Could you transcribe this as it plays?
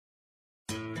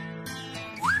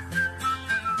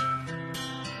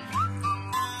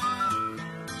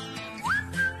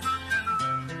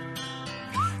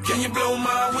Can you blow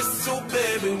my whistle,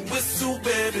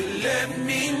 baby, let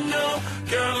me know.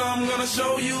 Girl, I'm gonna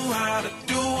show you how to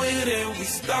do it, and we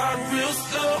start real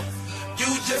slow. You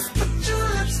just put your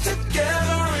lips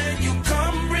together and you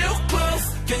come real close.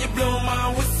 Can you blow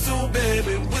my whistle,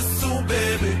 baby,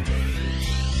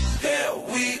 here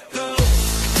we go.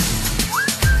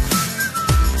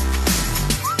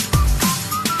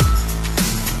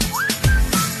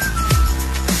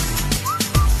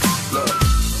 Look,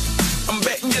 I'm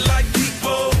betting you like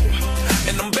people,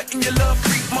 and I'm betting you love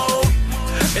freak mode,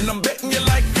 and I'm betting you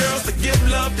like girls to give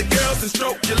love to girls and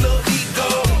stroke your little ego.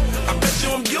 I bet you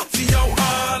I'm guilty, your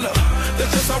honor.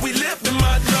 That's just how we live in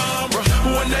my genre. Who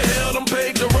in the hell done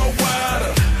paved the road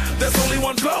wider? There's only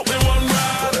one blow and one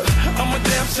rider. I'm a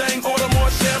damn shame, order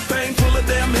more champagne, pull a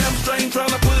damn hamstring,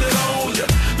 tryna put it on ya.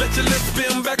 Let your lips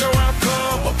spin back around,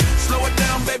 come up. Slow it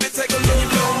down, baby, take a look. You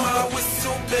blow my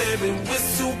whistle,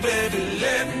 baby,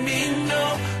 let me know.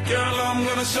 Girl, I'm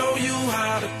gonna show you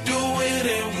how to do it,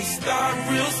 and we start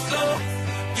real slow.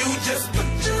 You just put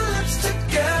your lips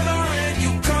together and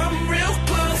you come real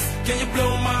close. Can you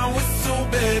blow my whistle,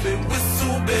 baby,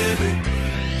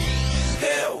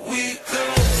 here we go.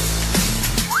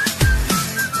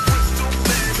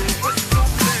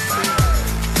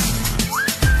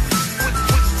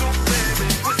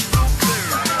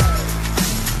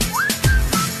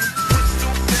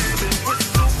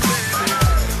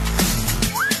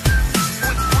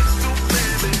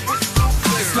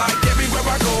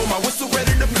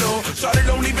 Shawty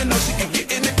don't even know she can get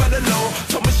in it for the low.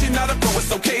 Told me she not a pro, it's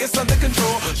okay, it's under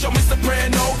control. Show me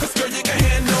soprano, cause girl you can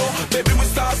handle. Baby we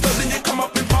start slow, then you come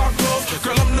up in park clothes.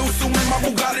 Girl I'm new, so my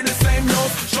Bugatti the same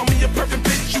nose. Show me a perfect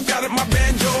pitch, you got it, my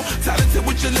banjo. Talented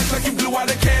with your lips like you blew out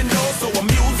a candle. So I'm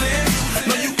using,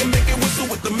 know you can make it whistle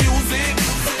with the music.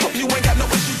 Hope you ain't got no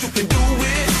issues, you can do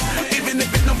it. Even if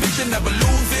it's no bitch, you never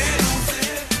lose it.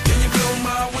 Can you blow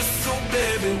my whistle,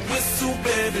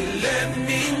 baby, let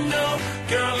me know.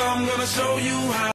 Girl, I'm gonna show you how.